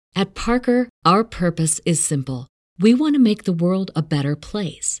At Parker, our purpose is simple. We want to make the world a better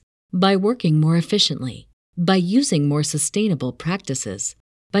place by working more efficiently, by using more sustainable practices,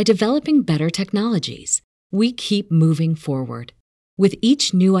 by developing better technologies. We keep moving forward. With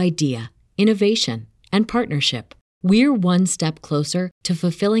each new idea, innovation, and partnership, we're one step closer to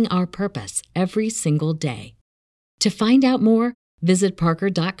fulfilling our purpose every single day. To find out more, visit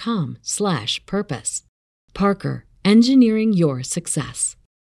parker.com/purpose. Parker, engineering your success.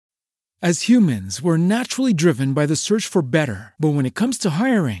 As humans, we're naturally driven by the search for better. But when it comes to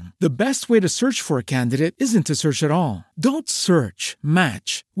hiring, the best way to search for a candidate isn't to search at all. Don't search,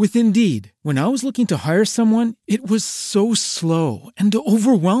 match with Indeed. When I was looking to hire someone, it was so slow and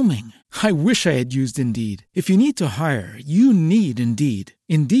overwhelming. I wish I had used Indeed. If you need to hire, you need Indeed.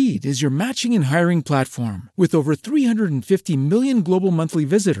 Indeed is your matching and hiring platform with over 350 million global monthly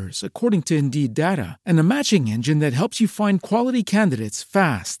visitors, according to Indeed data, and a matching engine that helps you find quality candidates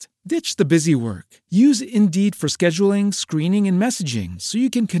fast. Ditch the busy work. Use Indeed for scheduling, screening, and messaging so you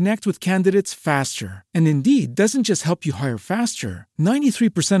can connect with candidates faster. And Indeed doesn't just help you hire faster.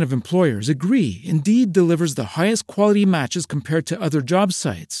 93% of employers agree Indeed delivers the highest quality matches compared to other job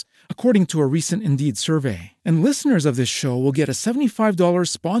sites, according to a recent Indeed survey. And listeners of this show will get a $75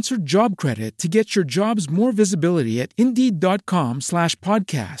 sponsored job credit to get your jobs more visibility at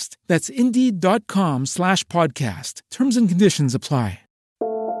Indeed.com/podcast. That's Indeed.com/podcast. Terms and conditions apply.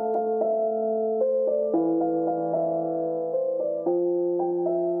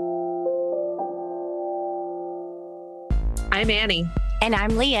 I'm Annie. And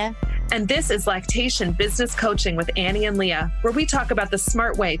I'm Leah. And this is Lactation Business Coaching with Annie and Leah, where we talk about the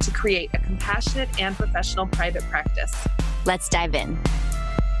smart way to create a compassionate and professional private practice. Let's dive in.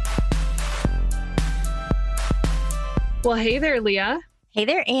 Well, hey there, Leah. Hey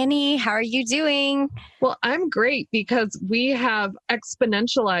there, Annie. How are you doing? Well, I'm great because we have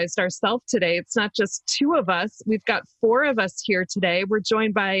exponentialized ourselves today. It's not just two of us. We've got four of us here today. We're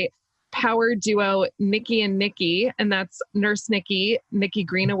joined by power duo Nikki and Nikki, and that's Nurse Nikki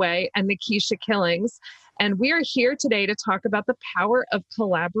Greenaway, and Nikisha Killings. And we are here today to talk about the power of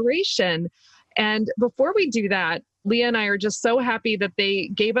collaboration. And before we do that, Leah and I are just so happy that they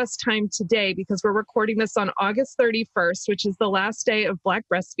gave us time today because we're recording this on August 31st, which is the last day of Black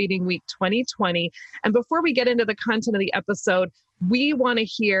Breastfeeding Week 2020. And before we get into the content of the episode, we want to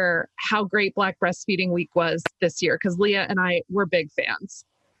hear how great Black Breastfeeding Week was this year because Leah and I were big fans.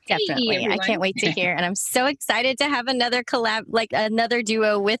 Definitely. Hey, I can't wait to hear. And I'm so excited to have another collab, like another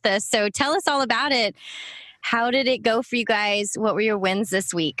duo with us. So tell us all about it. How did it go for you guys? What were your wins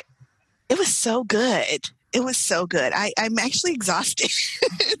this week? It was so good. It was so good. I'm actually exhausted.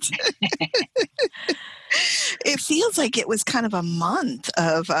 It feels like it was kind of a month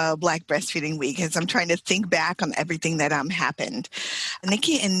of Black Breastfeeding Week as I'm trying to think back on everything that happened.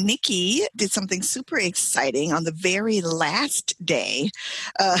 Nikki and Nikki did something super exciting on the very last day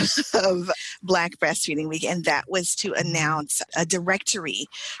of Black Breastfeeding Week, and that was to announce a directory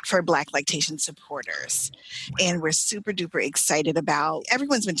for Black lactation supporters. And we're super duper excited about,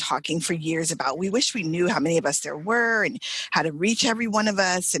 everyone's been talking for years about, we wish we knew how many of us there were and how to reach every one of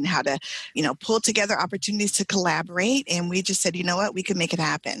us and how to, pull together opportunities to collaborate. And we just said, you know what, we can make it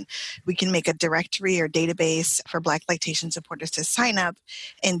happen. We can make a directory or database for Black lactation supporters to sign up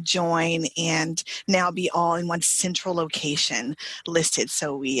and join and now be all in one central location listed.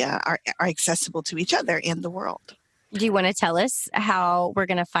 So we are accessible to each other and the world. Do you want to tell us how we're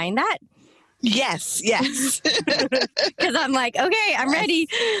going to find that? Yes. Because I'm like, okay, I'm ready.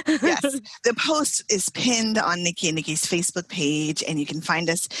 Yes. The post is pinned on Nikki and Nikki's Facebook page, and you can find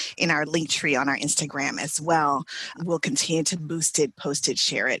us in our link tree on our Instagram as well. We'll continue to boost it, post it,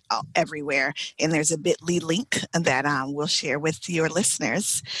 share it everywhere. And there's a bit.ly link that we'll share with your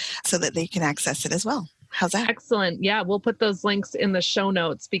listeners so that they can access it as well. How's that? Excellent. Yeah, we'll put those links in the show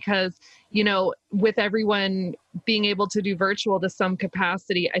notes because, with everyone being able to do virtual to some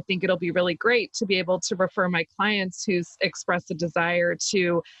capacity, I think it'll be really great to be able to refer my clients who's expressed a desire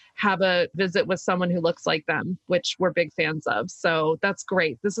to have a visit with someone who looks like them, which we're big fans of. So that's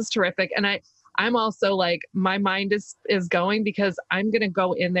great. This is terrific. And I'm also like, my mind is going because I'm going to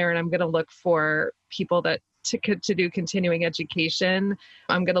go in there and I'm going to look for people that to do continuing education.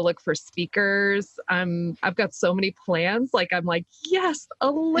 I'm going to look for speakers. I've got so many plans. I'm like, yes,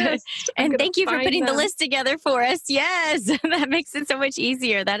 a list. And thank you for putting the list together for us. Yes, that makes it so much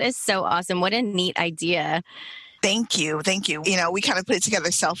easier. That is so awesome. What a neat idea. Thank you. Thank you. You know, we kind of put it together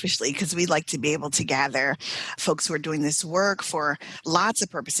selfishly because we like to be able to gather folks who are doing this work for lots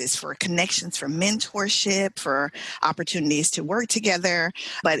of purposes, for connections, for mentorship, for opportunities to work together.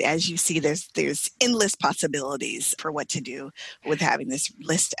 But as you see, there's endless possibilities for what to do with having this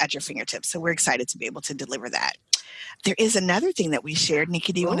list at your fingertips. So we're excited to be able to deliver that. There is another thing that we shared.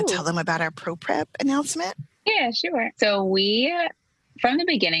 Nikki, do you want to tell them about our ProPrep announcement? Yeah, sure. So from the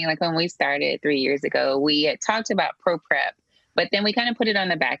beginning, like when we started 3 years ago, we had talked about ProPrep, but then we kind of put it on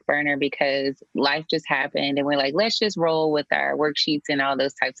the back burner because life just happened and we're like, let's just roll with our worksheets and all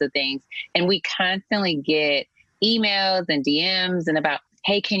those types of things. And we constantly get emails and DMs and about,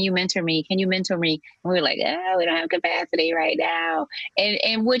 hey, can you mentor me? Can you mentor me? And we were like, oh, we don't have capacity right now.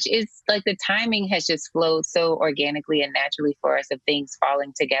 And which is like the timing has just flowed so organically and naturally for us of things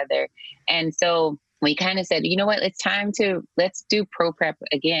falling together. And so we kind of said, you know what, let's do ProPrep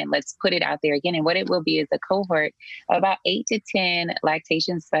again. Let's put it out there again. And what it will be is a cohort of about 8 to 10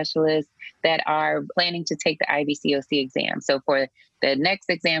 lactation specialists that are planning to take the IBCLC exam. So for the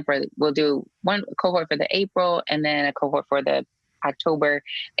next exam, we'll do one cohort for the April and then a cohort for the October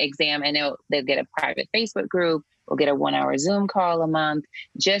exam. And they'll get a private Facebook group. We'll get a 1-hour Zoom call a month,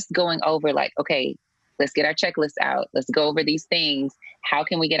 just going over like, okay, let's get our checklist out. Let's go over these things. How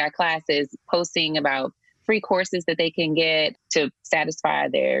can we get our classes posting about free courses that they can get to satisfy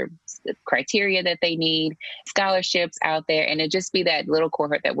their criteria that they need, scholarships out there, and it just be that little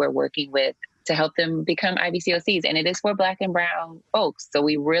cohort that we're working with to help them become IBCLCs. And it is for Black and Brown folks. So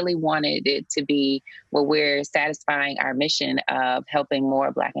we really wanted it to be where we're satisfying our mission of helping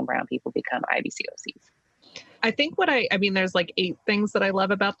more Black and Brown people become IBCLCs. I think there's like 8 things that I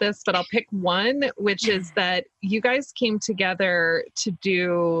love about this, but I'll pick one, which is that you guys came together to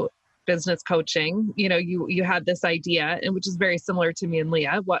do business coaching. You know, you had this idea, and which is very similar to me and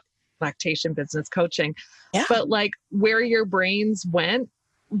Leah, what lactation business coaching. Yeah. But like where your brains went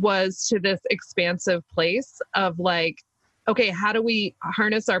was to this expansive place of like, okay, how do we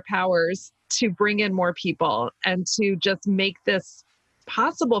harness our powers to bring in more people and to just make this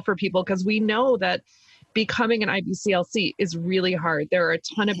possible for people? Because we know that becoming an IBCLC is really hard. There are a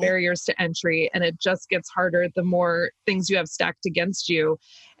ton of barriers to entry, and it just gets harder the more things you have stacked against you.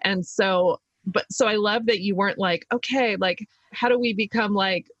 And so I love that you weren't like, okay, like, how do we become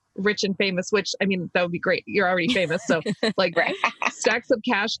like rich and famous? Which, I mean, that would be great. You're already famous. So like stacks of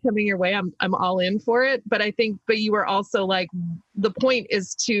cash coming your way. I'm all in for it. But you were also like, the point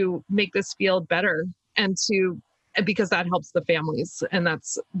is to make this field better because that helps the families. And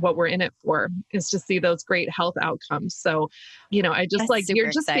that's what we're in it for, is to see those great health outcomes. So, you know, I just like, you're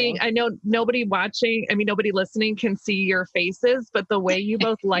just exciting. I know nobody listening can see your faces, but the way you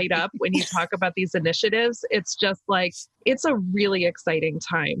both light up when you talk about these initiatives, it's just like, it's a really exciting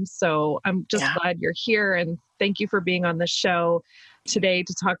time. So I'm just glad you're here. And thank you for being on the show today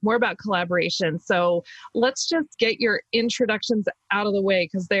to talk more about collaboration. So let's just get your introductions out of the way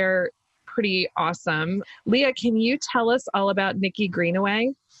because they're pretty awesome. Leah, can you tell us all about Nikki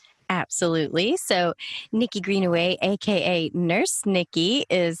Greenaway? Absolutely. So Nikki Greenaway, aka Nurse Nikki,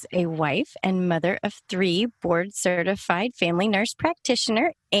 is a wife and mother of 3, board-certified family nurse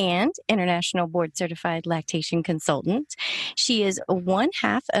practitioner and international board-certified lactation consultant. She is one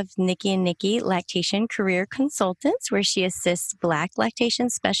half of Nikki and Nikki Lactation Career Consultants, where she assists Black lactation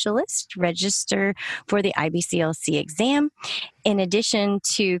specialists register for the IBCLC exam. In addition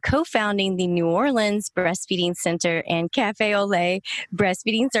to co-founding the New Orleans Breastfeeding Center and Cafe Ole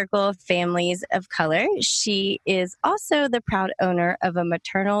Breastfeeding Circle of Families of Color, she is also the proud owner of a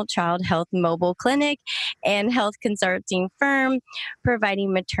maternal child health mobile clinic and health consulting firm,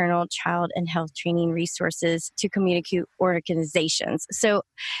 providing maternal child and health training resources to community organizations. So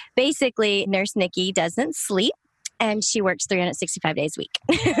basically, Nurse Nikki doesn't sleep. And she works 365 days a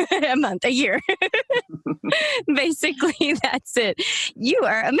week, a month, a year. Basically, that's it. You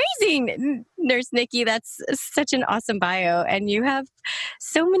are amazing, Nurse Nikki. That's such an awesome bio. And you have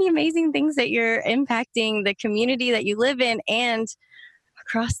so many amazing things that you're impacting the community that you live in and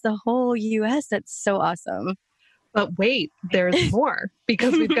across the whole U.S. That's so awesome. But wait, there's more,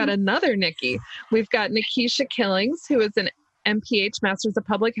 because we've got another Nikki. We've got Nikisha Killings, who is an MPH, Masters of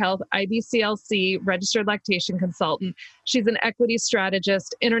Public Health, IBCLC, registered lactation consultant. She's an equity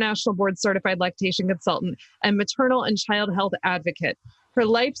strategist, international board certified lactation consultant, and maternal and child health advocate. Her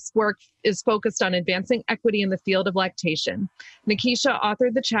life's work is focused on advancing equity in the field of lactation. Nikisha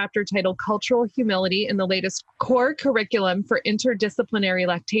authored the chapter titled Cultural Humility in the latest core curriculum for interdisciplinary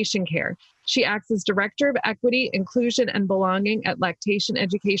lactation care. She acts as Director of Equity, Inclusion, and Belonging at Lactation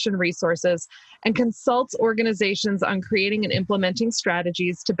Education Resources and consults organizations on creating and implementing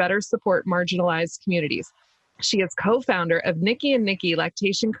strategies to better support marginalized communities. She is co-founder of Nikki and Nikki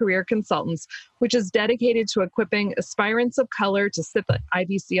Lactation Career Consultants, which is dedicated to equipping aspirants of color to sit the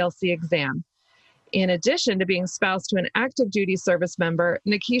IBCLC exam. In addition to being spouse to an active duty service member,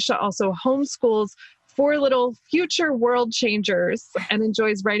 Nikisha also homeschools 4 little future world changers and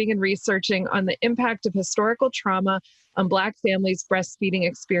enjoys writing and researching on the impact of historical trauma on Black families' breastfeeding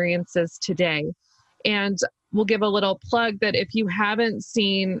experiences today. And we'll give a little plug that if you haven't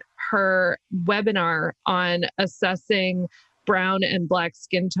seen her webinar on assessing brown and Black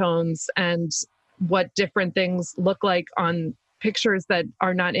skin tones and what different things look like on pictures that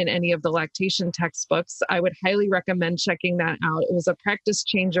are not in any of the lactation textbooks, I would highly recommend checking that out. It was a practice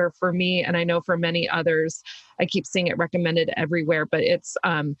changer for me, and I know for many others. I keep seeing it recommended everywhere, but it's,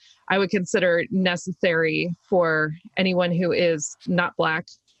 I would consider necessary for anyone who is not Black,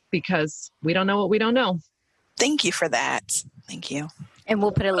 because we don't know what we don't know. Thank you for that. Thank you. And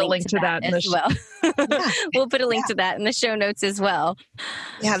we'll put a link to that as well. We'll put a link to that in the show notes as well.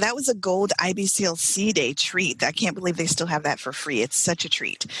 Yeah, that was a gold IBCLC Day treat. I can't believe they still have that for free. It's such a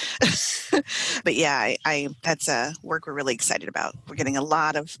treat. But yeah, I that's a work we're really excited about. We're getting a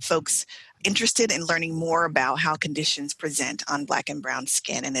lot of folks interested in learning more about how conditions present on Black and brown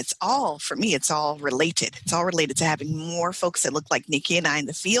skin. And it's all, for me, it's all related. It's all related to having more folks that look like Nikki and I in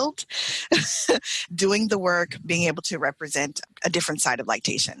the field, doing the work, being able to represent a different side of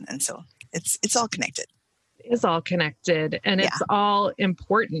lactation. And so it's all connected. It is all connected, and it's all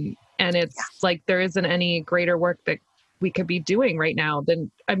important. And it's like there isn't any greater work that we could be doing right now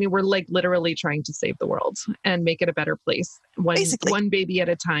than, I mean, we're like literally trying to save the world and make it a better place, one baby at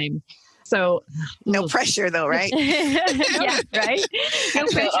a time. So no pressure though, right? Yeah, right. No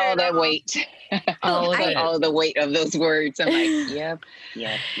pressure. All that weight. all the weight of those words. I'm like, yep.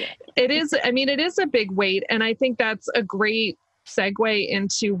 It is. I mean, it is a big weight. And I think that's a great segue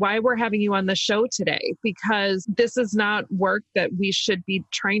into why we're having you on the show today, because this is not work that we should be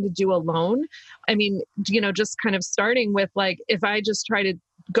trying to do alone. I mean, just kind of starting with like, if I just try to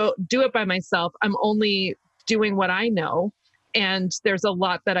go do it by myself, I'm only doing what I know. And there's a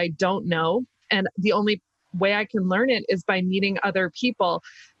lot that I don't know. And the only way I can learn it is by meeting other people.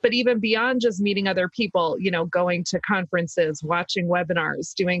 But even beyond just meeting other people, going to conferences, watching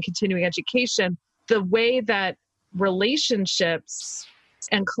webinars, doing continuing education, the way that relationships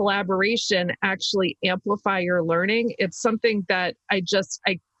and collaboration actually amplify your learning, it's something that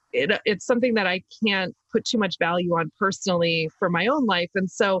it's something that I can't put too much value on personally for my own life.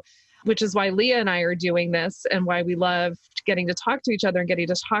 And so, which is why Leah and I are doing this and why we love getting to talk to each other and getting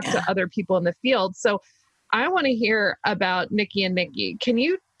to talk to other people in the field. So I want to hear about Nikki and Nikki. Can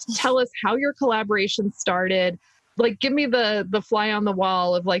you tell us how your collaboration started? Like, give me the fly on the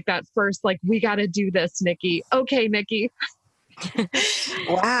wall of like that first, like, we got to do this, Nikki. Okay, Nikki.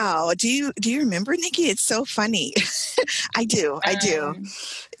 Wow. Do you remember, Nikki? It's so funny. I do.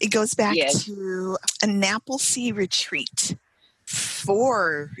 It goes back to a Naplesea retreat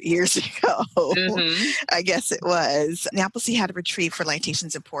 4 years ago, I guess it was. Naplesea had a retreat for lactation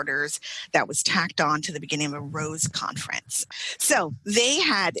supporters that was tacked on to the beginning of a Rose conference. So they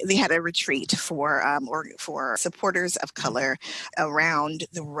had a retreat for supporters of color around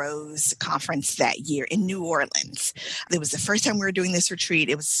the Rose conference that year in New Orleans. It was the first time we were doing this retreat.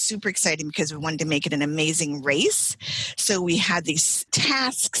 It was super exciting because we wanted to make it an amazing race. So we had these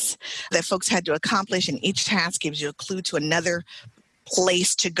tasks that folks had to accomplish, and each task gives you a clue to another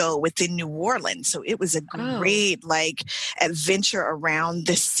place to go within New Orleans. So it was a great adventure around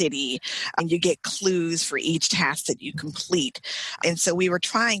the city, and you get clues for each task that you complete. And so we were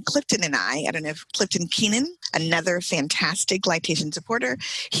trying, Clifton and I don't know if Clifton Keenan, another fantastic lactation supporter,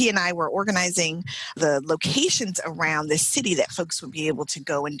 he and I were organizing the locations around the city that folks would be able to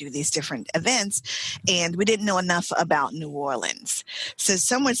go and do these different events. And we didn't know enough about New Orleans. So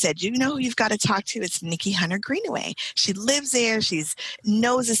someone said, who you've got to talk to? It's Nikki Hunter Greenaway. She lives there. She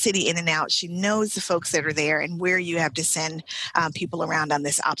knows the city in and out. She knows the folks that are there and where you have to send people around on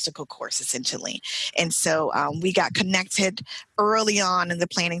this obstacle course, essentially. And so we got connected early on in the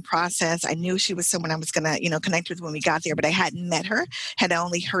planning process. I knew she was someone I was going to, connect with when we got there, but I hadn't met her, had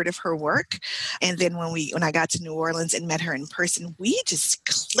only heard of her work. And then when I got to New Orleans and met her in person, we just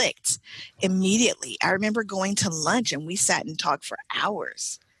clicked immediately. I remember going to lunch and we sat and talked for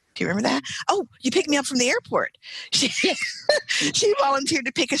hours. Do you remember that? Oh, you picked me up from the airport. She volunteered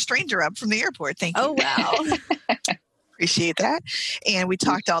to pick a stranger up from the airport. Thank you. Oh, wow. Appreciate that. And we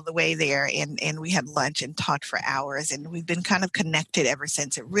talked all the way there, and we had lunch and talked for hours, and we've been kind of connected ever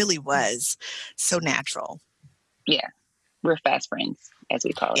since. It really was so natural. Yeah. We're fast friends, as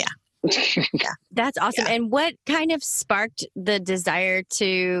we call it. Yeah. That's awesome. Yeah. And what kind of sparked the desire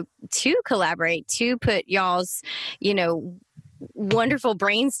to collaborate, to put y'all's, wonderful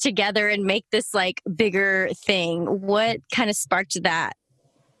brains together and make this like bigger thing? What kind of sparked that?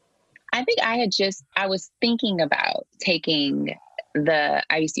 I think I was thinking about taking the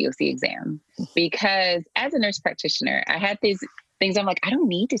IBCLC exam because as a nurse practitioner, I had these things. I'm like, I don't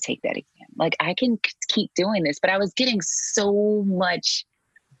need to take that exam. Like I can keep doing this, but I was getting so much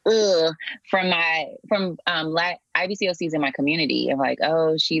from IBCLCs in my community. I'm like,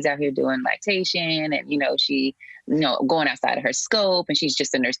 oh, she's out here doing lactation and, she, going outside of her scope and she's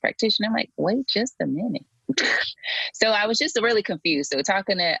just a nurse practitioner. I'm like, wait just a minute. So I was just really confused. So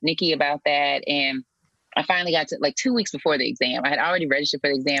talking to Nikki about that, and I finally got to like 2 weeks before the exam. I had already registered for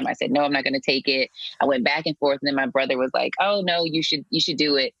the exam. I said, no, I'm not going to take it. I went back and forth. And then my brother was like, oh no, you should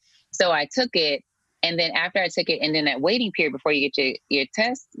do it. So I took it. And then after I took it, and then that waiting period before you get your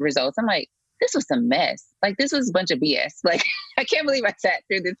test results, I'm like, this was a mess. Like this was a bunch of BS. Like I can't believe I sat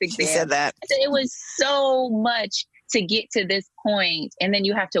through this exam. She said that. I said, it was so much to get to this point, and then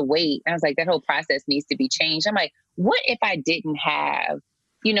you have to wait. And I was like, that whole process needs to be changed. I'm like, what if I didn't have,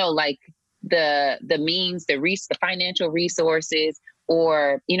 like the means, the financial resources,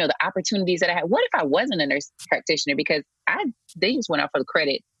 or the opportunities that I had? What if I wasn't a nurse practitioner? Because they just went off for the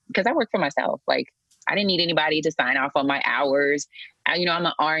credit because I work for myself. Like I didn't need anybody to sign off on my hours. I'm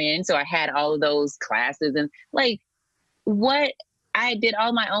an RN, so I had all of those classes, and like what I did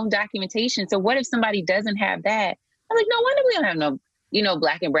all my own documentation. So what if somebody doesn't have that? I'm like, no wonder we don't have no,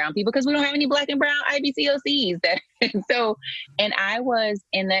 Black and brown people, because we don't have any Black and brown IBCLCs. And I was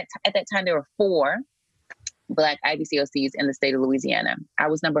at that time, there were 4 Black IBCLCs in the state of Louisiana. I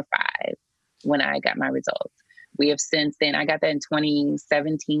was number 5 when I got my results. We have since then, I got that in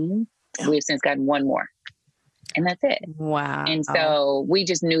 2017. We have since gotten 1 more. And that's it. Wow. And so we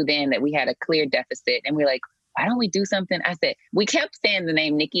just knew then that we had a clear deficit, and we're like, why don't we do something? I said, we kept saying the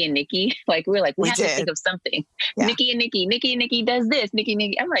name Nikki and Nikki. Like, we were like, we have to think of something. Yeah. Nikki and Nikki does this.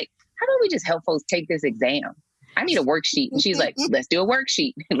 Nikki. I'm like, how about we just help folks take this exam? I need a worksheet. And she's like, let's do a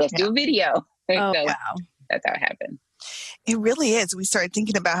worksheet. Let's do a video. Oh, so wow. That's how it happened. It really is. We started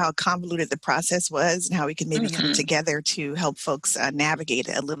thinking about how convoluted the process was and how we could maybe come together to help folks navigate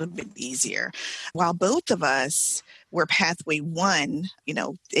it a little bit easier. While both of us were Pathway 1,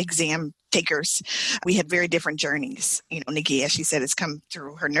 exam takers, we had very different journeys. Nikki, as she said, has come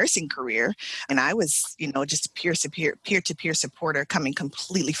through her nursing career, and I was, just a peer-to-peer supporter coming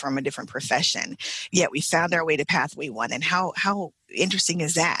completely from a different profession. Yet we found our way to Pathway 1, and how interesting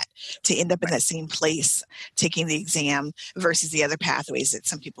is that, to end up in that same place taking the exam versus the other pathways that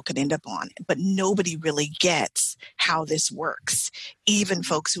some people could end up on. But nobody really gets how this works. Even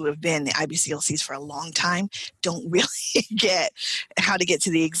folks who have been the IBCLCs for a long time don't really get how to get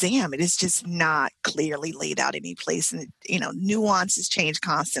to the exam. It is just not clearly laid out any place, and nuances change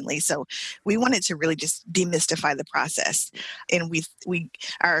constantly. So we wanted to really just demystify the process, and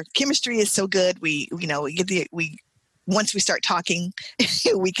our chemistry is so good. Once we start talking,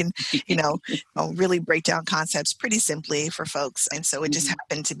 we can, really break down concepts pretty simply for folks. And so it just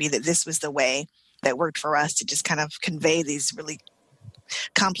happened to be that this was the way that worked for us to just kind of convey these really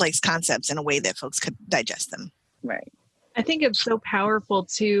complex concepts in a way that folks could digest them. Right. I think it's so powerful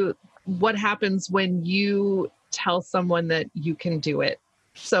too, what happens when you tell someone that you can do it.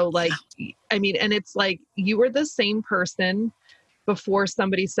 So and it's like you were the same person before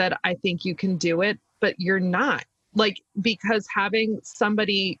somebody said, I think you can do it, but you're not. Because having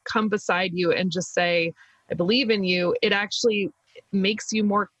somebody come beside you and just say, I believe in you, it actually makes you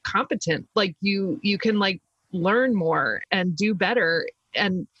more competent. You can learn more and do better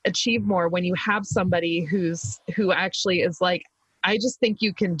and achieve more when you have somebody who actually is like, I just think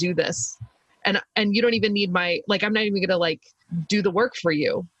you can do this. And you don't even need I'm not even going to do the work for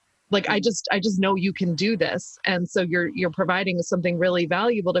you. I just know you can do this. And so you're providing something really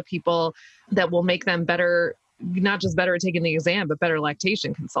valuable to people that will make them better, not just better at taking the exam, but better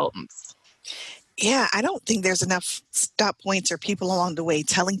lactation consultants. Yeah, I don't think there's enough stop points or people along the way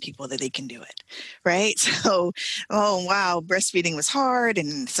telling people that they can do it, right? So, oh, wow, breastfeeding was hard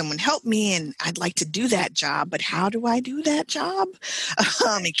and someone helped me and I'd like to do that job, but how do I do that job?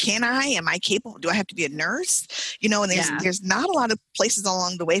 Can I? Am I capable? Do I have to be a nurse? And there's not a lot of places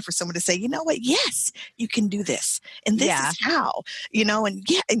along the way for someone to say, you know what, yes, you can do this. And this is how,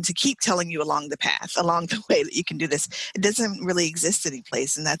 and to keep telling you along the way that you can do this. It doesn't really exist any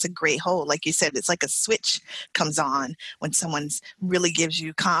place. And that's a great hole. Like you said, it's like a switch comes on when someone's really gives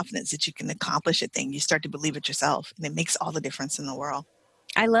you confidence that you can accomplish a thing. You start to believe it yourself, and it makes all the difference in the world.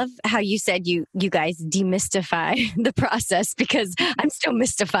 I love how you said you guys demystify the process, because I'm still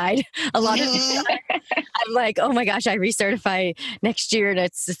mystified. A lot of I'm like, oh my gosh, I recertify next year, and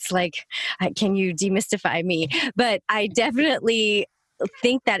it's like, can you demystify me? But I definitely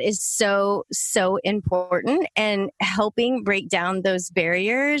think that is so important, and helping break down those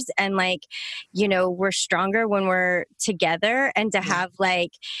barriers. And like, we're stronger when we're together, and to have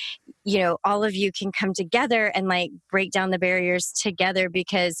like, all of you can come together and like break down the barriers together,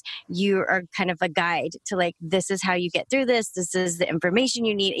 because you are kind of a guide to like, this is how you get through this. This is the information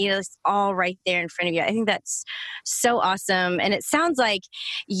you need. It's all right there in front of you. I think that's so awesome. And it sounds like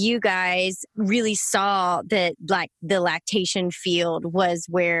you guys really saw that like the lactation field was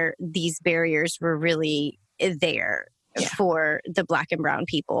where these barriers were really there. Yeah. For the Black and brown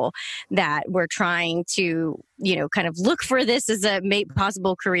people that were trying to, kind of look for this as a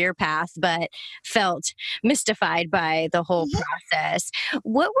possible career path, but felt mystified by the whole process.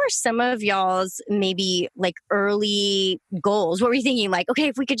 What were some of y'all's maybe like early goals? What were you thinking? Like, okay,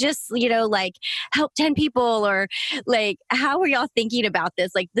 if we could just, like help 10 people, or like, how were y'all thinking about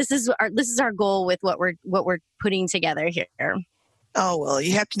this? Like, this is our goal with what we're putting together here. Oh, well,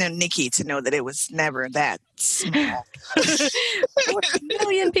 you have to know Nikki to know that it was never that small. 4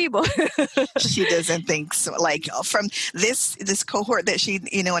 million people. She doesn't think so. Like from this cohort that she,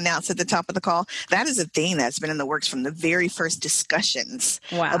 announced at the top of the call, that is a thing that's been in the works from the very first discussions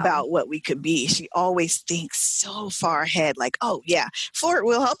about what we could be. She always thinks so far ahead, like, oh yeah, Fort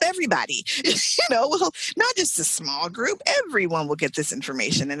will help everybody. Well, not just a small group, everyone will get this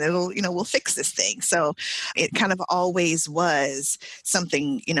information, and it'll, we'll fix this thing. So it kind of always was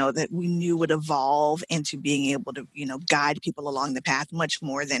something, that we knew would evolve into being able to, guide people along the path much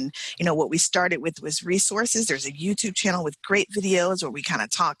more than, what we started with was resources. There's a YouTube channel with great videos where we kind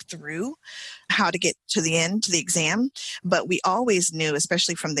of talk through how to get to the end, to the exam. But we always knew,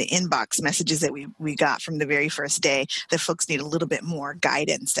 especially from the inbox messages that we got from the very first day, that folks need a little bit more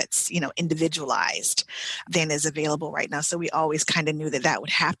guidance that's, individualized than is available right now. So we always kind of knew that would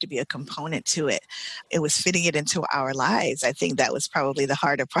have to be a component to it. It was fitting it into our lives. I think that was probably the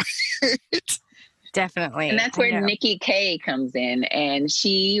harder part. Definitely. And that's where Nikki K comes in, and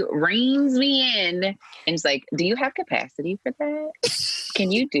she reins me in and it's like, do you have capacity for that? Can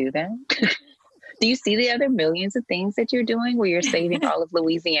you do that? Do you see the other millions of things that you're doing where you're saving all of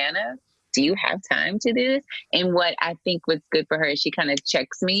Louisiana? Do you have time to do this? And what I think was good for her is she kind of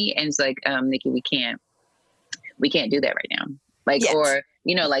checks me and is like, Nikki, we can't do that right now. Like, yes. Or,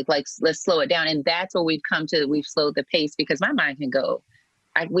 like, let's slow it down. And that's where we've slowed the pace, because my mind can go.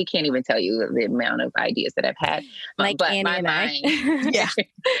 We can't even tell you the amount of ideas that I've had. Like but Annie my and mind, yeah,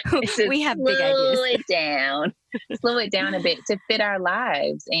 we have big ideas. Slow it down a bit to fit our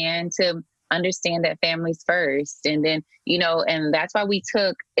lives and to understand that family's first. And then, and that's why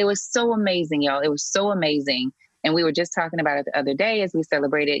it was so amazing, y'all. It was so amazing. And we were just talking about it the other day as we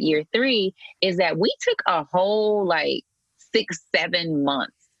celebrated year 3, is that we took a whole 6-7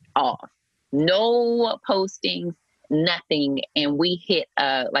 months off. No postings, nothing. And we hit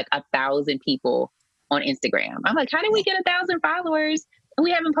 1,000 people on Instagram. I'm like, how did we get 1,000 followers? And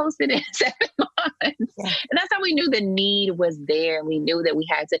we haven't posted in 7 months. Yeah. And that's how we knew the need was there. And we knew that we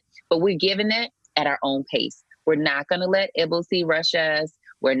had to, but we're giving it at our own pace. We're not going to let Iblisi rush us.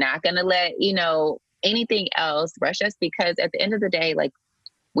 We're not going to let, anything else rush us, because at the end of the day,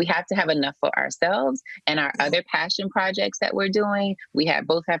 we have to have enough for ourselves and our other passion projects that we're doing. We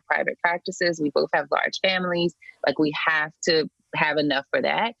both have private practices. We both have large families. We have to have enough for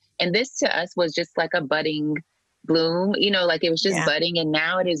that. And this to us was just like a budding bloom, it was just budding. And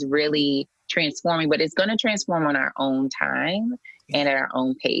now it is really transforming, but it's going to transform on our own time and at our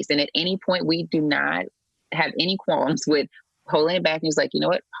own pace. And at any point, we do not have any qualms with holding it back. And it's like, you know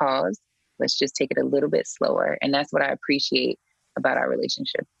what, pause. Let's just take it a little bit slower. And that's what I appreciate about our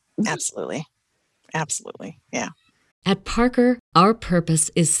relationship. Absolutely. Absolutely. Yeah. At Parker, our purpose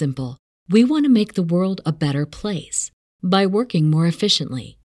is simple. We want to make the world a better place by working more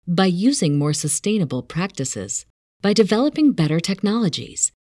efficiently, by using more sustainable practices, by developing better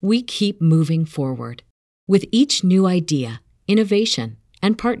technologies. We keep moving forward. With each new idea, innovation,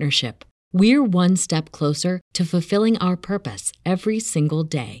 and partnership, we're one step closer to fulfilling our purpose every single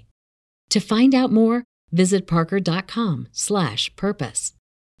day. To find out more, visit parker.com/purpose.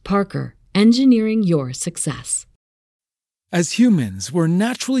 Parker, engineering your success. As humans, we're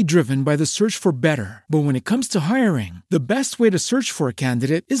naturally driven by the search for better. But when it comes to hiring, the best way to search for a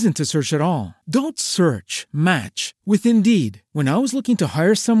candidate isn't to search at all. Don't search, match with Indeed. When I was looking to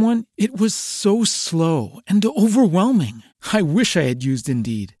hire someone, it was so slow and overwhelming. I wish I had used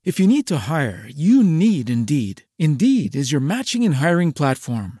Indeed. If you need to hire, you need Indeed. Indeed is your matching and hiring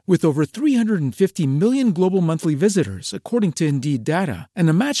platform with over 350 million global monthly visitors, according to Indeed data, and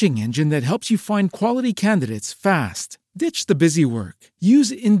a matching engine that helps you find quality candidates fast. Ditch the busy work.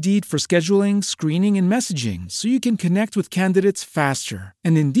 Use Indeed for scheduling, screening, and messaging so you can connect with candidates faster.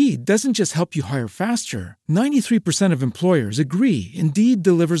 And Indeed doesn't just help you hire faster. 93% of employers agree Indeed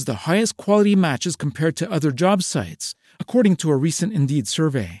delivers the highest quality matches compared to other job sites, according to a recent Indeed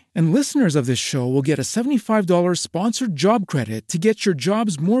survey. And listeners of this show will get a $75 sponsored job credit to get your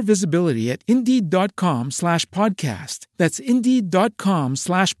jobs more visibility at Indeed.com/podcast. That's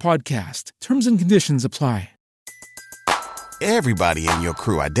Indeed.com/podcast. Terms and conditions apply. Everybody in your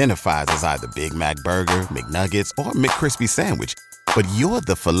crew identifies as either Big Mac Burger, McNuggets, or McCrispy Sandwich. But you're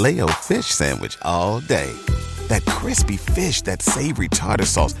the Filet-O-Fish Sandwich all day. That crispy fish, that savory tartar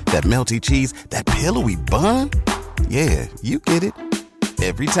sauce, that melty cheese, that pillowy bun. Yeah, you get it.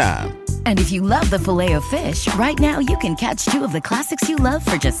 Every time. And if you love the Filet-O-Fish, right now you can catch two of the classics you love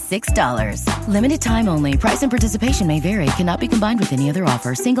for just $6. Limited time only. Price and participation may vary. Cannot be combined with any other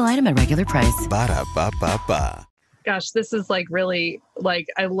offer. Single item at regular price. Ba-da-ba-ba-ba. Gosh, this is like really like,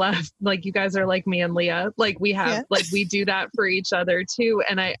 I love, like you guys are like me and Leah, like we have, like we do that for each other too.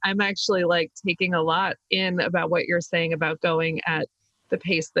 And I'm actually like taking a lot in about what you're saying about going at the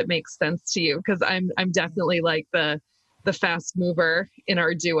pace that makes sense to you. Cause I'm definitely like the fast mover in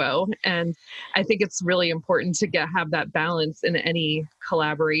our duo. And I think it's really important to have that balance in any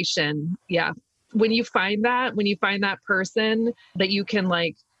collaboration. Yeah. When you find that person that you can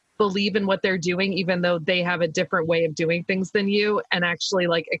like believe in what they're doing, even though they have a different way of doing things than you, and actually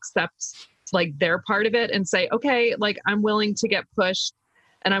like accept like their part of it and say, okay, like I'm willing to get pushed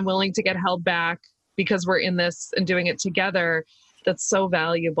and I'm willing to get held back because we're in this and doing it together. That's so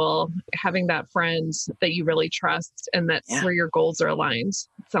valuable, having that friend that you really trust and that's where your goals are aligned.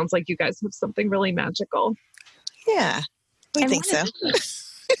 It sounds like you guys have something really magical. Yeah, we think so.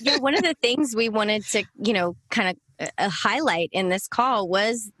 One of the things we wanted to, kind of highlight in this call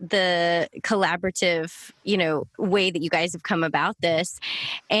was the collaborative, way that you guys have come about this.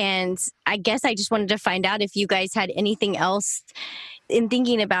 And I guess I just wanted to find out if you guys had anything else in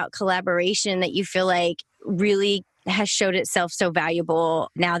thinking about collaboration that you feel like really has showed itself so valuable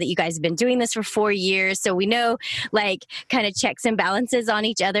now that you guys have been doing this for 4 years. So we know like kind of checks and balances on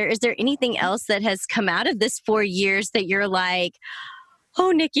each other. Is there anything else that has come out of this 4 years that you're like,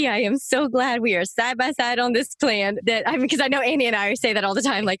 oh, Nikki, I am so glad we are side by side on this plan? Because I know Annie and I say that all the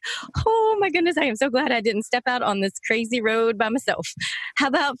time, like, oh my goodness, I am so glad I didn't step out on this crazy road by myself. How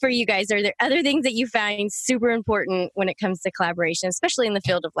about for you guys? Are there other things that you find super important when it comes to collaboration, especially in the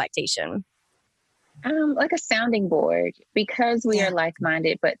field of lactation? Like a sounding board, because we are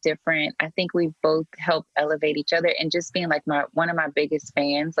like-minded but different. I think we've both helped elevate each other, and just being like one of my biggest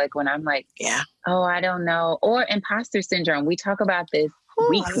fans. Like when I'm like, oh, I don't know, or imposter syndrome. We talk about this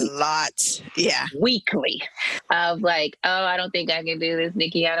weekly, a lot, weekly, of like, oh, I don't think I can do this,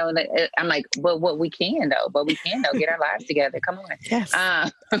 Nikki. I'm like, well, what we can though, get our lives together. Come on, yes.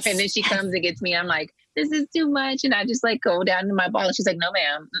 And then she comes and gets me. I'm like, this is too much, and I just like go down to my ball, and she's like, no,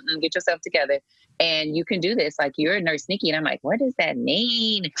 ma'am, get yourself together. And you can do this. Like, you're a Nurse Nikki. And I'm like, what does that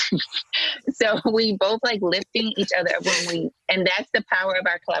mean? So we both like lifting each other and that's the power of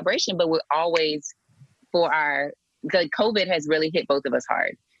our collaboration. But we're always COVID has really hit both of us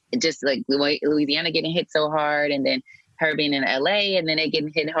hard. It just like Louisiana getting hit so hard, and then her being in LA, and then it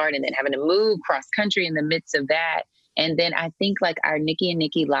getting hit hard, and then having to move cross country in the midst of that. And then I think like our Nikki and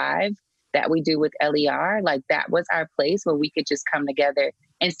Nikki Live that we do with LER, like that was our place where we could just come together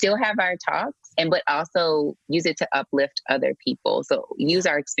and still have our talks, but also use it to uplift other people. So use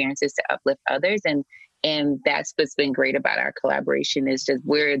our experiences to uplift others. And that's what's been great about our collaboration, is just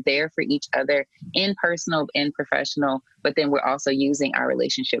we're there for each other in personal and professional, but then we're also using our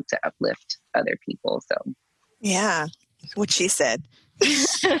relationship to uplift other people. So yeah, what she said.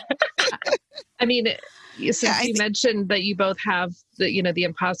 I mean, since you mentioned that you both have the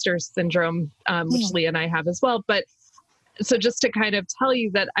imposter syndrome, which Leah and I have as well. But so just to kind of tell you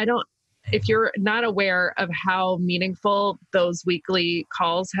that if you're not aware of how meaningful those weekly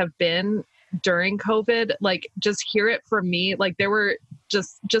calls have been during COVID, like just hear it from me. Like there were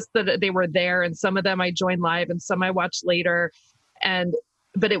just that they were there, and some of them I joined live and some I watched later.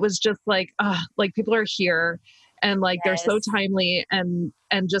 But it was just like people are here. And like, they're so timely, and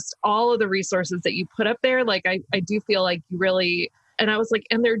just all of the resources that you put up there. Like, I do feel like you really, and I was like,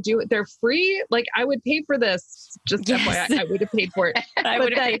 and they're free. Like, I would pay for this. Just FYI, I would have paid for it. I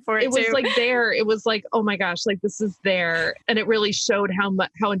would have paid for it. It was like there. It was like, oh my gosh, like this is there, and it really showed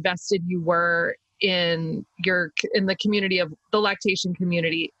how invested you were in the community of the lactation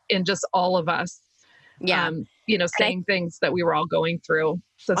community, in just all of us. Yeah. Saying things that we were all going through.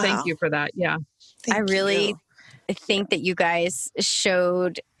 So thank you for that. Yeah. I really think that you guys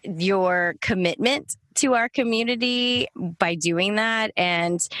showed your commitment to our community by doing that,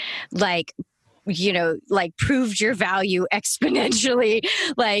 and proved your value exponentially.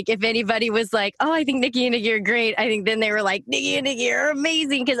 Like, if anybody was like, oh, I think Nikki and Nikki are great, I think then they were like, Nikki and Nikki are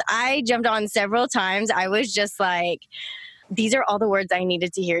amazing. Because I jumped on several times. I was just like, these are all the words I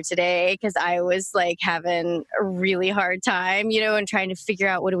needed to hear today, because I was like having a really hard time, and trying to figure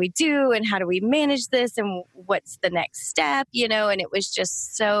out what do we do and how do we manage this and what's the next step, and it was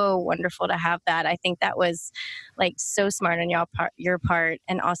just so wonderful to have that. I think that was like so smart on your part,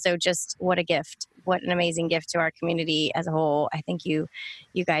 and also just what a gift. What an amazing gift to our community as a whole. I think you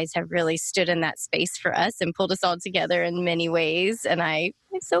guys have really stood in that space for us and pulled us all together in many ways. And I'm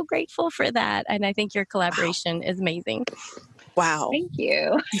so grateful for that. And I think your collaboration is amazing. Wow. Thank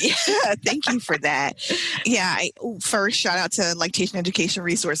you. Yeah, thank you for that. Yeah, first shout out to Lactation Education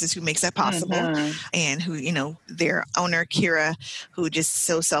Resources, who makes that possible, and who, their owner, Kira, who just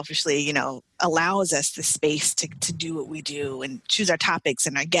so selfishly, allows us the space to do what we do and choose our topics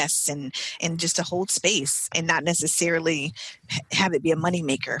and our guests and just to hold space and not necessarily have it be a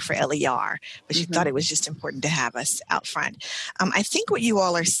moneymaker for LER, but she thought it was just important to have us out front. I think what you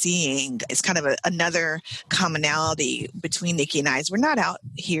all are seeing is kind of another commonality between Nikki and I is we're not out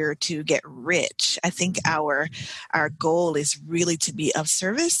here to get rich. I think our goal is really to be of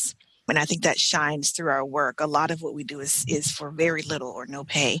service. And I think that shines through our work. A lot of what we do is for very little or no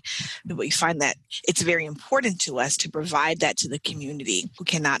pay. But we find that it's very important to us to provide that to the community who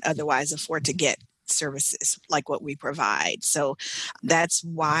cannot otherwise afford to get services like what we provide. So that's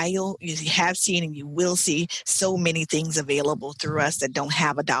why you have seen and you will see so many things available through us that don't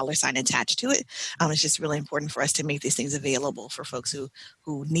have a dollar sign attached to it. It's just really important for us to make these things available for folks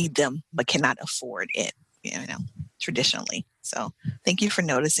who need them but cannot afford it, traditionally. So thank you for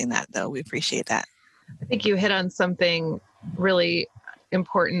noticing that, though. We appreciate that. I think you hit on something really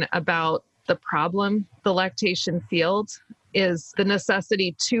important about the problem. The lactation field is the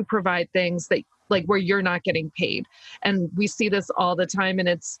necessity to provide things that like where you're not getting paid. And we see this all the time. And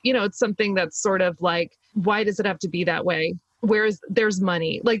it's, it's something that's sort of like, why does it have to be that way? There's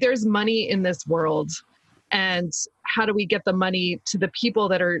money, like there's money in this world. And how do we get the money to the people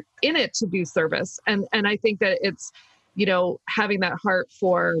that are in it to do service? And I think that it's, having that heart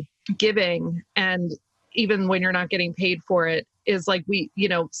for giving, and even when you're not getting paid for it, is like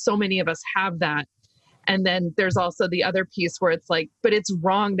so many of us have that. And then there's also the other piece where it's like, but it's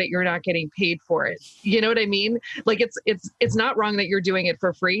wrong that you're not getting paid for it. You know what I mean? Like it's not wrong that you're doing it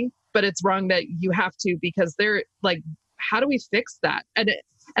for free, but it's wrong that you have to, because they're like, how do we fix that?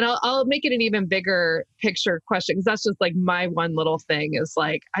 And I'll make it an even bigger picture question, because that's just like my one little thing is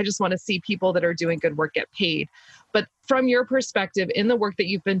like, I just want to see people that are doing good work get paid. But from your perspective, in the work that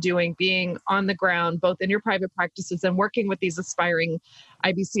you've been doing, being on the ground, both in your private practices and working with these aspiring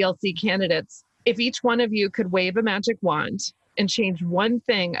IBCLC candidates, if each one of you could wave a magic wand and change one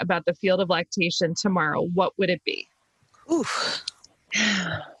thing about the field of lactation tomorrow, what would it be? Oof.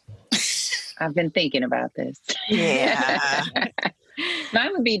 I've been thinking about this. Yeah.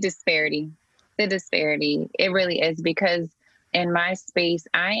 Mine would be disparity. The disparity. It really is, because in my space,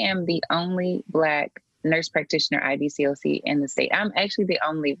 I am the only Black nurse practitioner IBCLC in the state. I'm actually the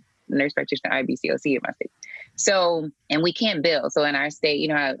only nurse practitioner IBCLC in my state. So, and we can't bill. So in our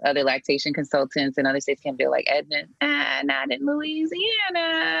state, how other lactation consultants in other states can bill, like Edna, not in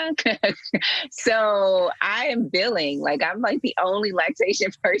Louisiana. So I am billing, like I'm like the only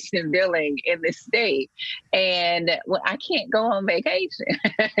lactation person billing in this state. And I can't go on vacation.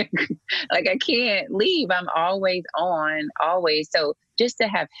 Like I can't leave. I'm always on, always. So just to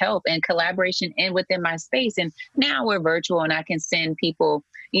have help and collaboration within my space. And now we're virtual and I can send people,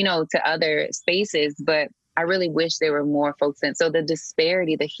 to other spaces, but I really wish there were more folks in. So the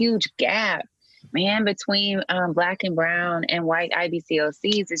disparity, the huge gap, man, between Black and brown and white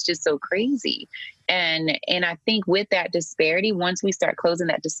IBCLCs is just so crazy. And I think with that disparity, once we start closing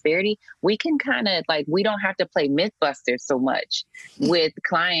that disparity, we can kind of like, we don't have to play Mythbusters so much with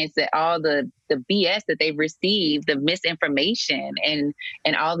clients, that all the BS that they've received, the misinformation and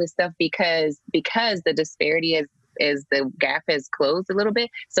all this stuff, because the disparity as the gap has closed a little bit.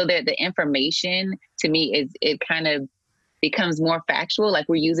 So that the information to me it kind of becomes more factual. Like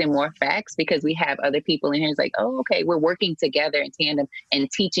we're using more facts because we have other people in here. It's like, oh, okay, we're working together in tandem and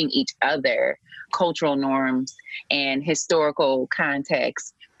teaching each other cultural norms and historical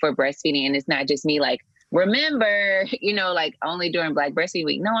context for breastfeeding. And it's not just me like, remember, like only during Black Breastfeeding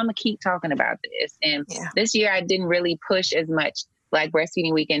Week. No, I'm gonna keep talking about this. And this year I didn't really push as much Black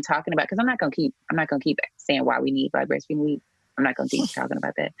Breastfeeding Week and talking about, because I'm not gonna keep saying why we need Black Breastfeeding Week. I'm not gonna keep talking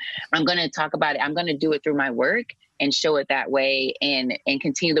about that. I'm gonna talk about it. I'm gonna do it through my work and show it that way, and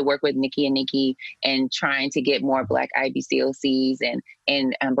continue to work with Nikki and Nikki and trying to get more Black IBCLCs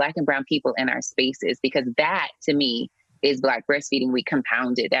and Black and brown people in our spaces, because that to me is Black Breastfeeding Week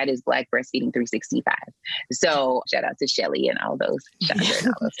compounded. That is Black Breastfeeding 365. So shout out to Shelly and all those, and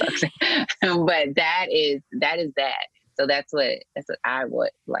all those folks. But that is that. So that's what I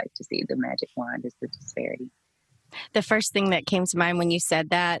would like to see. The magic wand is the disparity. The first thing that came to mind when you said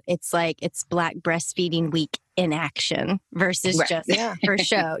that, it's like it's Black Breastfeeding Week in action versus just for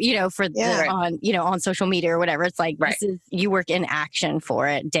show, on social media or whatever. It's like this is, you work in action for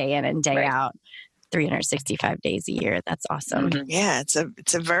it day in and day out. 365 days a year. That's awesome. Mm-hmm. Yeah, it's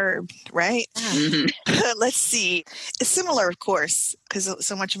a verb, right? Mm-hmm. Let's see. It's similar, of course, because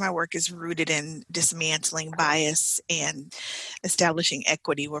so much of my work is rooted in dismantling bias and establishing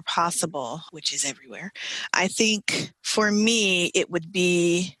equity where possible, which is everywhere. I think for me, it would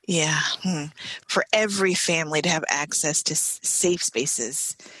be, for every family to have access to safe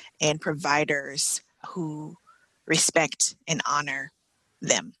spaces and providers who respect and honor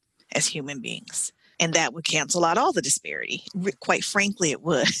them as human beings. And that would cancel out all the disparity. Quite frankly, it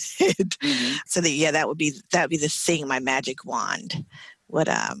would. Mm-hmm. So that would be the thing my magic wand would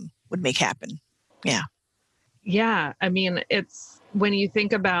make happen. Yeah. Yeah. I mean, it's when you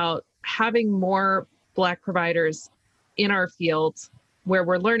think about having more Black providers in our field where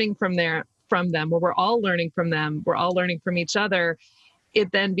we're learning from them, where we're all learning from them, we're all learning from each other,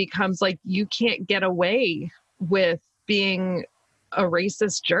 it then becomes like you can't get away with being a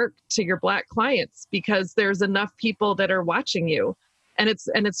racist jerk to your Black clients because there's enough people that are watching you. And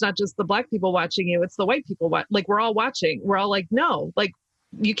it's not just the Black people watching you, it's the white people. Like we're all watching. We're all like, no, like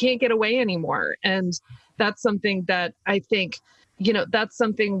you can't get away anymore. And that's something that I think, that's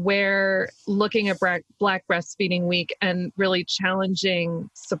something where looking at Black Breastfeeding Week and really challenging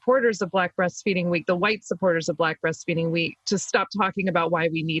supporters of Black Breastfeeding Week, the white supporters of Black Breastfeeding Week, to stop talking about why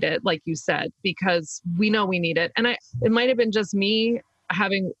we need it, like you said, because we know we need it. And it might have been just me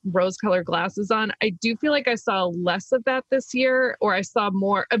having rose-colored glasses on. I do feel like I saw less of that this year, or I saw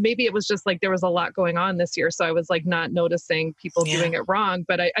more. Maybe it was just like there was a lot going on this year, so I was like not noticing people doing it wrong.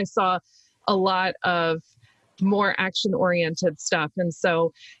 But I saw a lot of more action-oriented stuff. And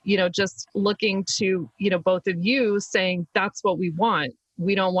so, just looking to, both of you saying that's what we want.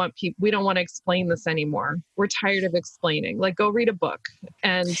 We don't want we don't want to explain this anymore. We're tired of explaining. Like, go read a book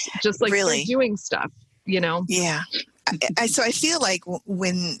and just like start doing stuff, Yeah. So I feel like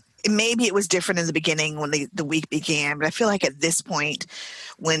when maybe it was different in the beginning when the week began, but I feel like at this point,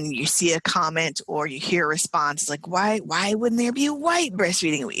 when you see a comment or you hear a response, it's like, why wouldn't there be a white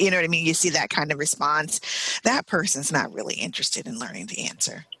breastfeeding week? You know what I mean? You see that kind of response. That person's not really interested in learning the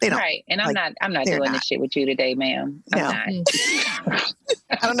answer. They don't. Right. And I'm not doing this shit with you today, ma'am. I'm not.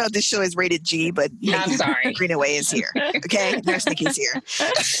 I don't know if this show is rated G, but I'm sorry. Greenaway is here. Okay? Nurse Nikki's here.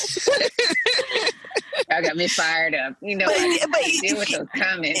 I got me fired up. But deal with those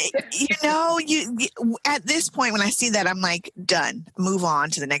comments. At this point, when I see that, I'm like, done. Move on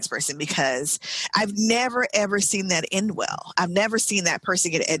to the next person, because I've never, ever seen that end well. I've never seen that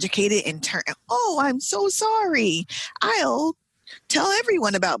person get educated and turn, oh, I'm so sorry. I'll tell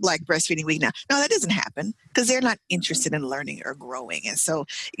everyone about Black Breastfeeding Week now. No, that doesn't happen because they're not interested in learning or growing. And so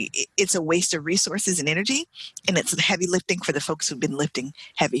it's a waste of resources and energy, and it's heavy lifting for the folks who've been lifting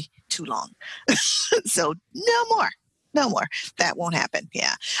heavy too long. So no more. That won't happen.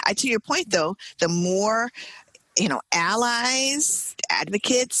 Yeah. To your point, though, the more allies,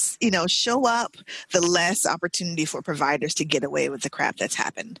 advocates, show up, the less opportunity for providers to get away with the crap that's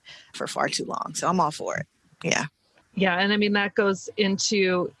happened for far too long. So I'm all for it. Yeah. Yeah. And I mean, that goes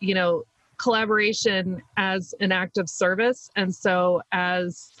into, collaboration as an act of service. And so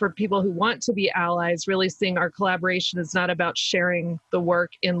as for people who want to be allies, really seeing our collaboration is not about sharing the work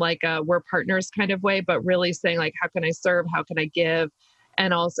in like a we're partners kind of way, but really saying like, how can I serve? How can I give?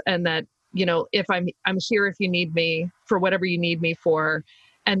 And that, if I'm here, if you need me for whatever you need me for,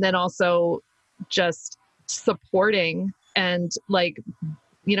 and then also just supporting and like,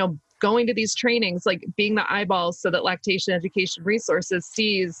 going to these trainings, like being the eyeballs so that Lactation Education Resources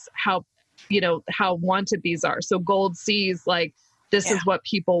sees how how wanted these are. So Gold sees like, this is what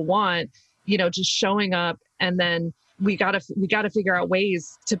people want, just showing up. And then we gotta figure out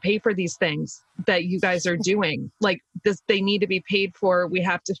ways to pay for these things that you guys are doing. Like this, they need to be paid for. We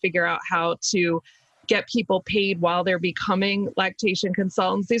have to figure out how to get people paid while they're becoming lactation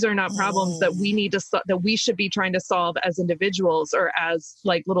consultants. These are not problems that we should be trying to solve as individuals or as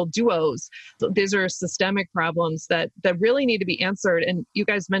like little duos. These are systemic problems that really need to be answered. And you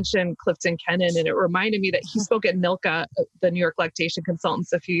guys mentioned Clifton Kennan, and it reminded me that he spoke at NILCA, the New York Lactation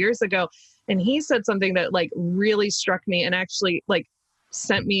Consultants, a few years ago. And he said something that like really struck me and actually like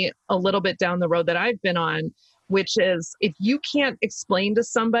sent me a little bit down the road that I've been on, which is, if you can't explain to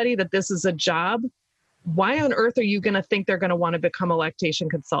somebody that this is a job, why on earth are you going to think they're going to want to become a lactation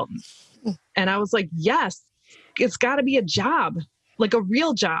consultant? And I was like, yes, it's got to be a job, like a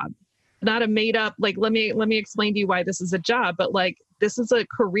real job, not a made up, like, let me explain to you why this is a job, but like, this is a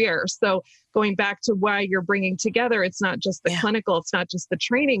career. So going back to why you're bringing together, it's not just the clinical, it's not just the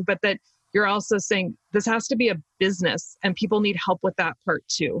training, but that you're also saying this has to be a business and people need help with that part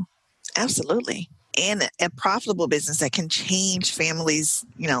too. Absolutely. And a profitable business that can change families,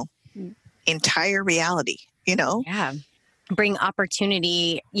 entire reality, Yeah. Bring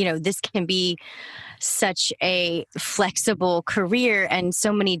opportunity. This can be such a flexible career and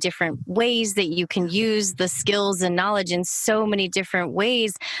so many different ways that you can use the skills and knowledge in so many different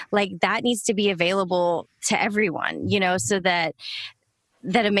ways. Like that needs to be available to everyone, so that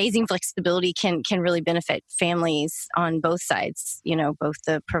amazing flexibility can really benefit families on both sides, both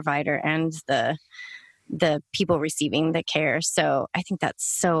the provider and the people receiving the care. So I think that's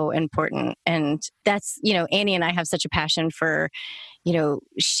so important. And that's, Annie and I have such a passion for,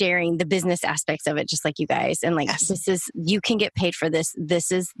 sharing the business aspects of it, just like you guys. And like, this is, you can get paid for this.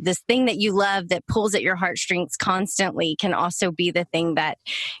 This is this thing that you love that pulls at your heartstrings constantly can also be the thing that,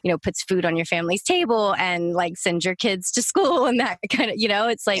 puts food on your family's table and like sends your kids to school and that kind of,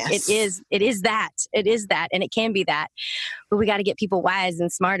 it's like, it is that, and it can be that, but we got to get people wise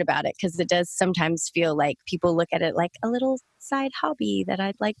and smart about it. Cause it does sometimes feel like people look at it like a little side hobby that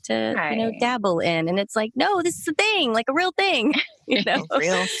I'd like to, dabble in. And it's like, no, this is a thing, like a real thing, A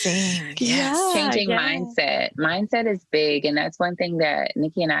real thing. Yes. Changing mindset. Mindset is big. And that's one thing that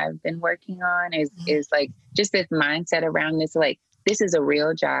Nikki and I have been working on is like just this mindset around this, like, this is a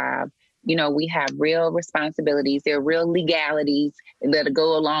real job. We have real responsibilities. There are real legalities that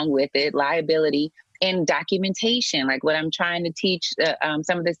go along with it, liability. And documentation, like what I'm trying to teach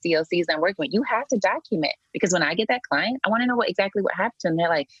some of the CLCs I'm working with, you have to document, because when I get that client, I want to know exactly what happened to them. They're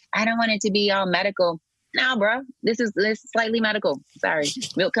like, I don't want it to be all medical. No, bro, this is slightly medical. Sorry,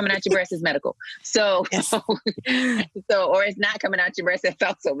 milk coming out your breast is medical. So, or it's not coming out your breast, it's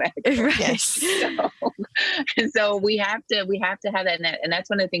also medical. Yes. So we have to have that, and that's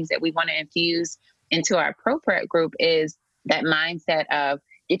one of the things that we want to infuse into our ProPrep group is that mindset of,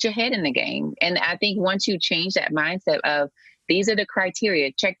 get your head in the game. And I think once you change that mindset of, these are the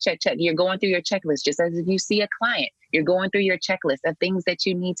criteria, check, check, check. You're going through your checklist, just as if you see a client, you're going through your checklist of things that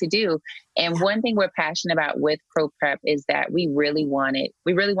you need to do. And one thing we're passionate about with ProPrep is that we really want it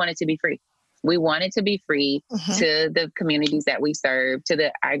to be free. We want it to be free to the communities that we serve, to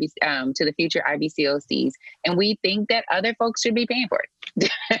the future IBCLCs. And we think that other folks should be paying for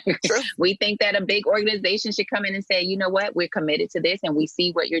it. We think that a big organization should come in and say, you know what, we're committed to this and we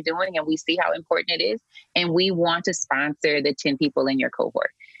see what you're doing and we see how important it is. And we want to sponsor the 10 people in your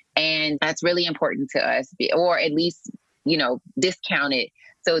cohort. And that's really important to us, or at least, discount it.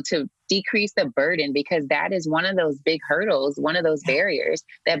 So to decrease the burden, because that is one of those big hurdles, one of those barriers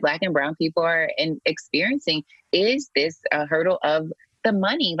that Black and brown people are experiencing, is this hurdle of the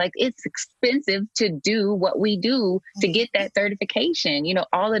money. Like, it's expensive to do what we do to get that certification,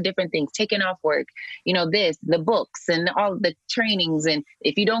 all the different things, taking off work, the books and all the trainings. And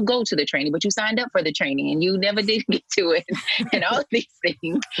if you don't go to the training, but you signed up for the training and you never did get to it and all of these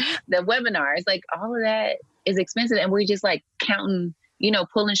things, the webinars, like all of that is expensive. And we're just like counting,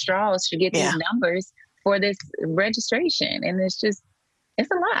 pulling straws to get these numbers for this registration. And it's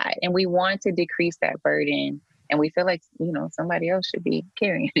a lot. And we want to decrease that burden. And we feel like, somebody else should be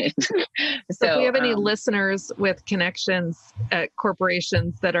carrying it. So if we have any listeners with connections at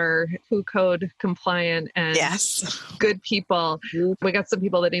corporations that are WHO code compliant and good people, we got some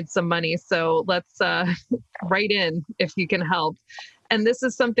people that need some money. So let's write in if you can help. And this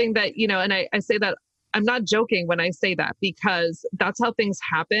is something that, and I say that I'm not joking when I say that, because that's how things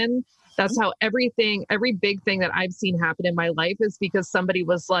happen. That's how every big thing that I've seen happen in my life is because somebody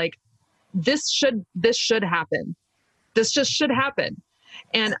was like, this should happen. This just should happen.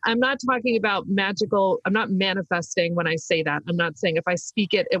 And I'm not talking about I'm not manifesting when I say that. I'm not saying if I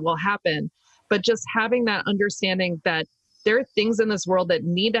speak it, it will happen, but just having that understanding that there are things in this world that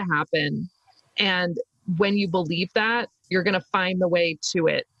need to happen. And when you believe that, you're going to find the way to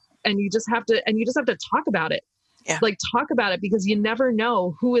it. And you just have to talk about it. Yeah. Like talk about it, because you never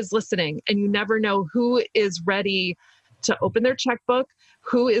know who is listening, and you never know who is ready to open their checkbook,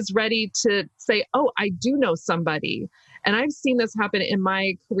 who is ready to say, oh, I do know somebody. And I've seen this happen in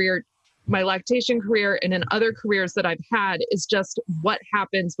my career, my lactation career, and in other careers that I've had, is just what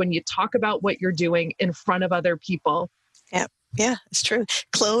happens when you talk about what you're doing in front of other people. Yeah, it's true.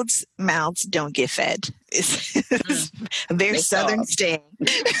 Closed mouths don't get fed. It's a very Southern saying.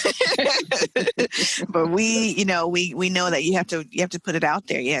 But we know that you have to put it out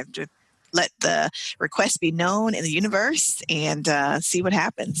there. You have to let the request be known in the universe and see what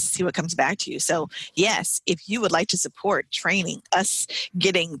happens, see what comes back to you. So yes, if you would like to support training, us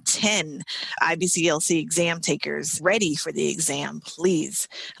getting 10 IBCLC exam takers ready for the exam, please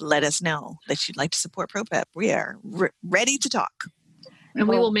let us know that you'd like to support ProPrep. We are ready to talk. And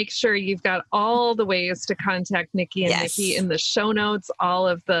we will make sure you've got all the ways to contact Nikki and Nikki in the show notes, all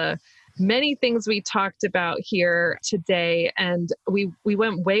of the many things we talked about here today. And we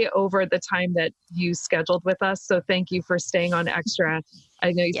went way over the time that you scheduled with us. So thank you for staying on extra.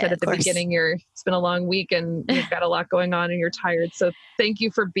 I know you said at the beginning it's been a long week and you've got a lot going on and you're tired. So thank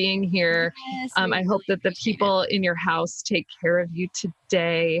you for being here. Yes, I hope that the people in your house take care of you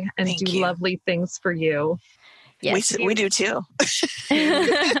today and do lovely things for you. Yes, we do too.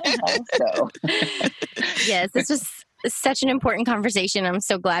 Yes, this was such an important conversation. I'm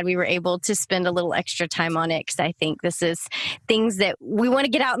so glad we were able to spend a little extra time on it, because I think this is things that we want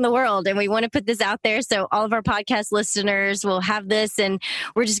to get out in the world and we want to put this out there. So all of our podcast listeners will have this, and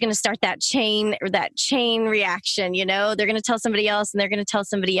we're just going to start that chain reaction. They're going to tell somebody else and they're going to tell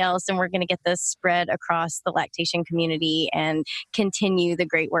somebody else, and we're going to get this spread across the lactation community and continue the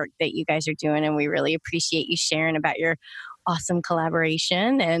great work that you guys are doing. And we really appreciate you sharing about your awesome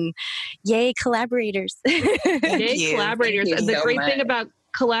collaboration, and yay collaborators. Yay collaborators. And the great thing about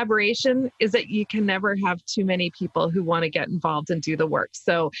collaboration is that you can never have too many people who want to get involved and do the work.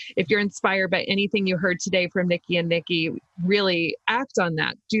 So if you're inspired by anything you heard today from Nikki and Nikki, really act on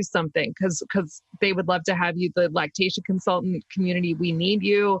that. Do something, because they would love to have you. The lactation consultant community, we need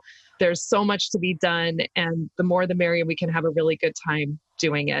you. There's so much to be done, and the more the merrier. We can have a really good time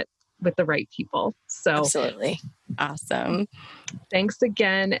doing it with the right people. So absolutely. Awesome. Thanks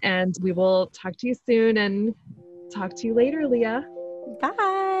again. And we will talk to you soon, and talk to you later, Leah.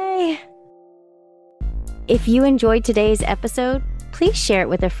 Bye. If you enjoyed today's episode, please share it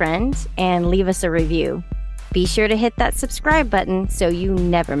with a friend and leave us a review. Be sure to hit that subscribe button so you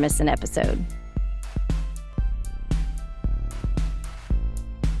never miss an episode.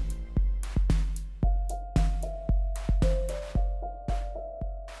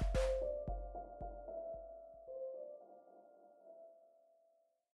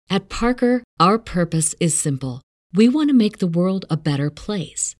 At Parker, our purpose is simple. We want to make the world a better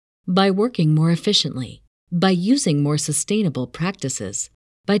place by working more efficiently, by using more sustainable practices,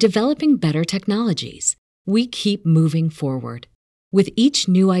 by developing better technologies. We keep moving forward. With each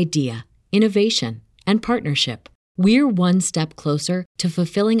new idea, innovation, and partnership, we're one step closer to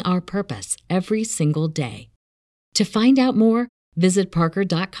fulfilling our purpose every single day. To find out more, visit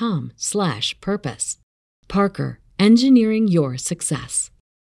parker.com/purpose. Parker, engineering your success.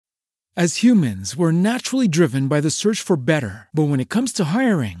 As humans, we're naturally driven by the search for better. But when it comes to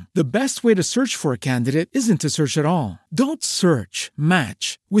hiring, the best way to search for a candidate isn't to search at all. Don't search,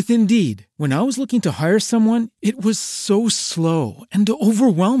 match with Indeed. When I was looking to hire someone, it was so slow and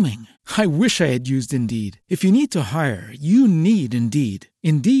overwhelming. I wish I had used Indeed. If you need to hire, you need Indeed.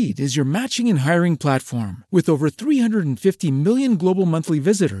 Indeed is your matching and hiring platform with over 350 million global monthly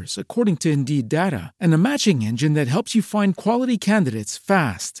visitors, according to Indeed data, and a matching engine that helps you find quality candidates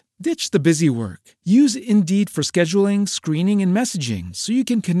fast. Ditch the busy work. Use Indeed for scheduling, screening, and messaging so you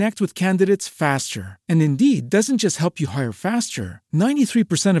can connect with candidates faster. And Indeed doesn't just help you hire faster.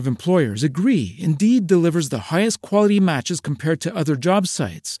 93% of employers agree Indeed delivers the highest quality matches compared to other job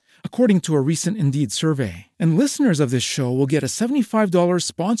sites, according to a recent Indeed survey. And listeners of this show will get a $75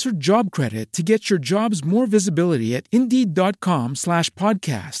 sponsored job credit to get your jobs more visibility at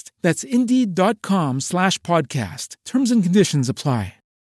Indeed.com/podcast. That's Indeed.com/podcast. Terms and conditions apply.